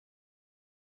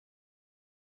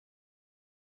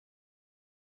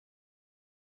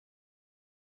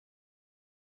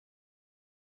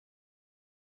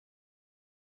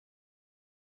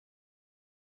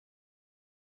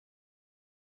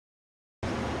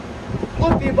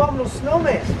Look, the abominable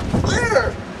snowman.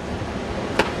 Where?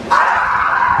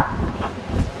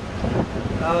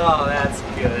 Oh, that's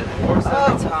good. Works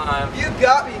every time. You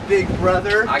got me, big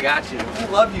brother. I got you. I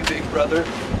love you, big brother.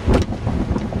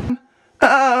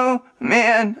 Oh,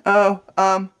 man. Oh,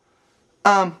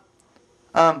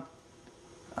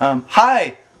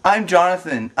 hi, I'm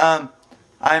Jonathan.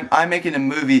 I'm making a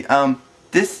movie.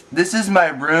 This is my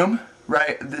room,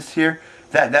 right? This here.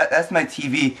 That's my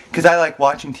TV, because I like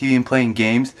watching TV and playing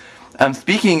games.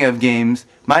 Speaking of games,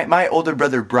 my older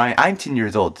brother Brian, I'm 10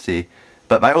 years old, see?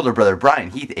 But my older brother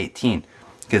Brian, he's 18.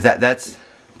 Because that's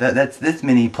this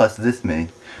many plus this many.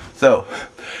 So,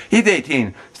 he's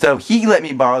 18. So, he let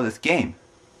me borrow this game.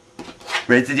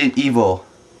 Resident Evil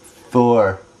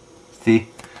 4. See?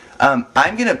 I'm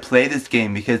gonna play this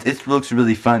game because it looks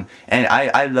really fun, and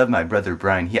I love my brother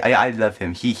Brian. I love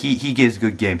him. He gives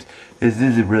good games. This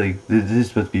is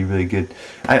supposed to be really good.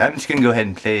 I'm just gonna go ahead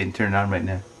and play it and turn it on right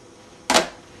now.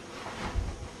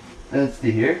 Let's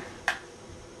see here.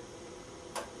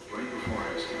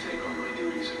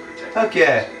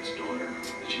 Okay.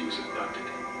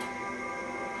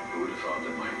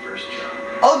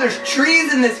 Oh, there's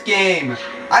trees in this game.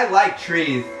 I like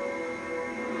trees.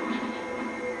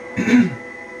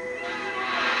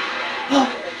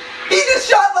 He just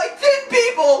shot like 10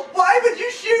 people! Why would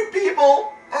you shoot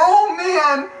people? Oh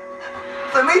man!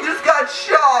 Somebody just got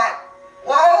shot!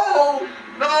 Whoa!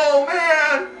 No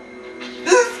man!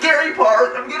 This is the scary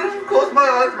part. I'm gonna close my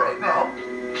eyes right now.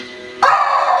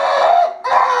 Ah!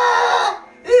 Ah!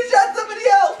 He shot somebody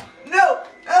else! No!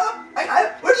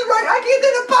 Where's the right? I can't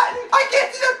see the button! I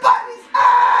can't see the buttons!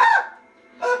 Ah!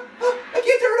 I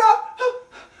can't turn it off!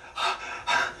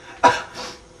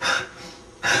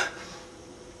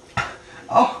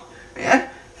 Oh, man,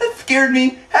 that scared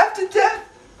me half to death.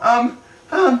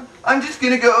 I'm just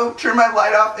gonna go turn my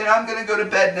light off and I'm gonna go to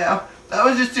bed now. That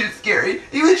was just too scary.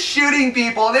 He was shooting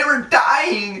people. They were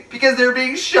dying because they were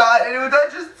being shot, and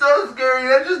that's just so scary.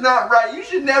 That's just not right. You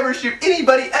should never shoot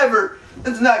anybody ever.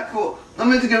 That's not cool.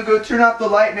 I'm just gonna go turn off the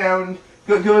light now and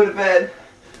go to bed.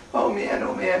 Oh man,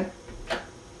 oh man.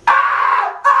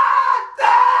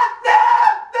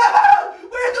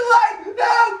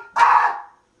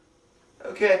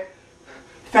 Okay,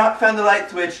 found the light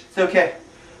switch. It's okay.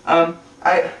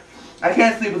 I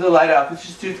can't sleep with the light off. It's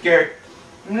just too scary.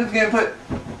 I'm just gonna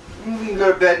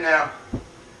go to bed now.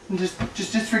 And just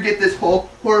forget this whole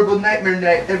horrible nightmare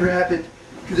night ever happened.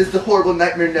 Because it's the horrible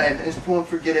nightmare night. I just won't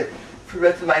forget it for the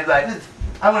rest of my life.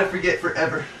 I want to forget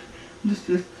forever. I'm just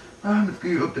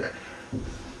gonna go to bed.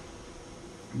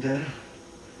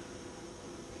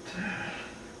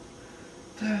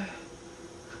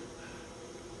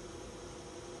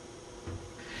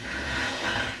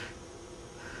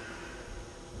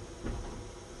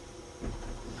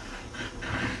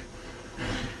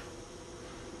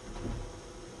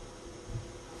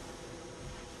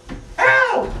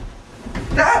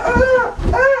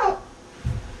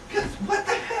 What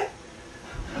the heck?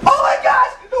 Oh my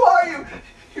gosh! Who are you?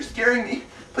 You're scaring me.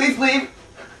 Please leave.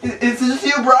 Is this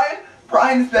you, Brian?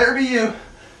 Brian, this better be you.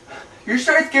 You're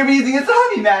sure to scare me using a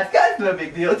zombie mask. That's no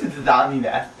big deal. It's just a zombie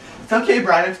mask. It's okay,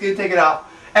 Brian. I'm just gonna take it off.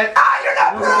 And you're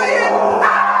not Brian!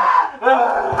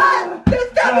 Don't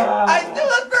stop it! I'm still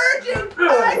a virgin!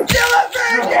 I'm still a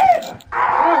virgin!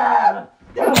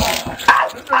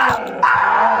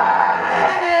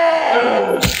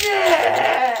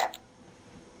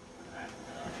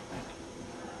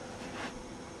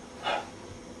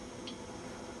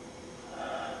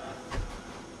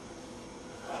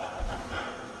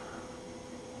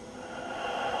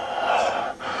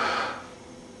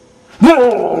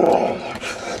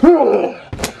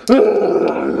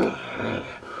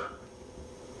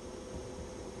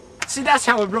 See, that's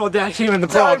how we rolled down here in the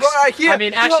Bronx. Right here. I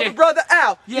mean, you actually, help a brother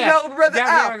out. Yeah, you help a brother down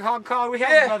out. here in Hong Kong, we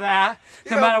help Yeah. a brother out.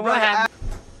 You No help matter a what brother happens.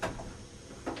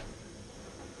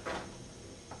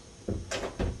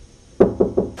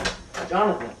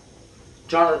 Jonathan.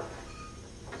 Jonathan.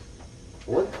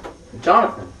 What?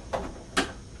 Jonathan.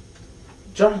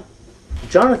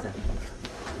 Jonathan.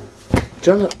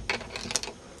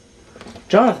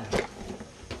 Jonathan.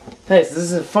 Hey, this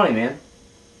isn't funny, man.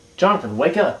 Jonathan,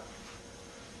 wake up.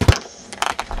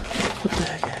 What the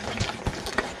heck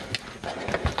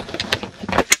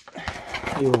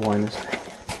happened? You rewind this thing.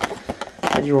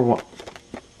 How'd you rewind?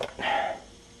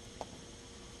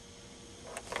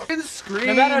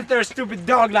 No matter if they're a stupid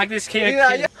dog like this kid.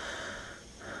 Yeah.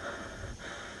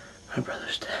 My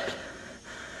brother's dead.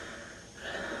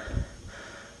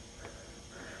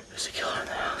 There's a killer in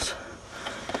the house.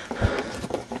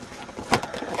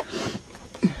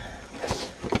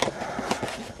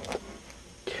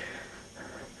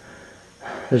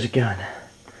 There's a gun.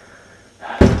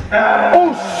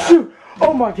 Oh shoot!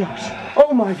 Oh my gosh!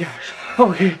 Oh my gosh!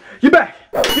 Okay, get back!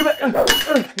 Get back!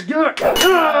 Get back!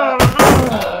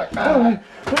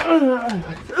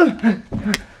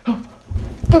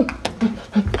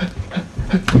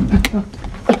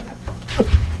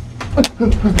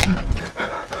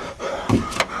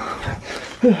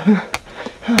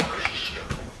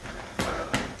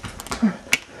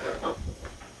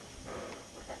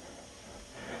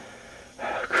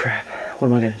 Crap, what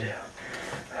am I gonna do?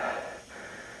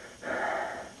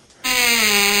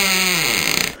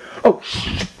 Oh,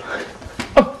 shit.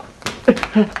 Oh.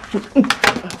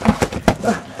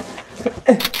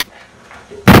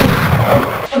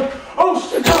 Oh,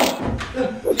 shit.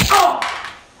 Oh.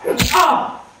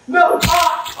 Oh. No.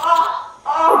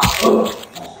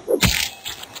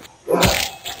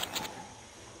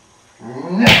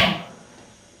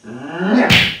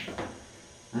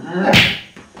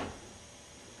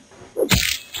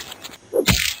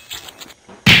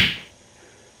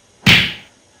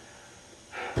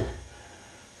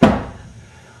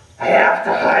 I have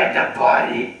to hide the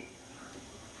body.